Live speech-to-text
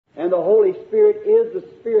And the Holy Spirit is the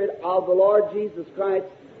Spirit of the Lord Jesus Christ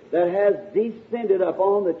that has descended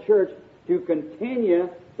upon the church to continue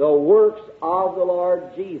the works of the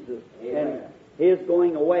Lord Jesus and His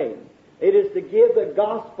going away. It is to give the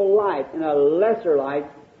gospel light in a lesser light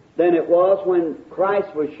than it was when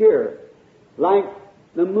Christ was here. Like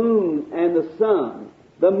the moon and the sun.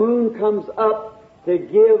 The moon comes up to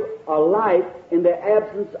give a light in the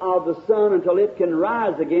absence of the sun until it can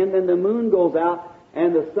rise again. Then the moon goes out,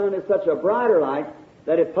 and the sun is such a brighter light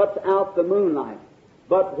that it puts out the moonlight.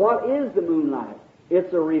 But what is the moonlight?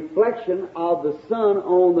 It's a reflection of the sun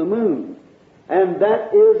on the moon. And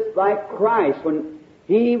that is like Christ. When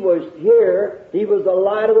He was here, He was the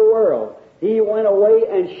light of the world. He went away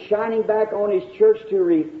and shining back on His church to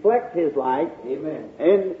reflect His light. Amen.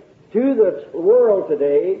 And to the world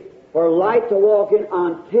today, for light to walk in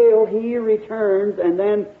until He returns, and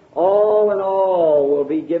then all in all will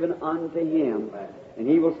be given unto Him. And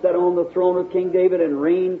He will sit on the throne of King David and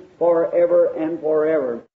reign forever and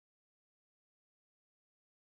forever.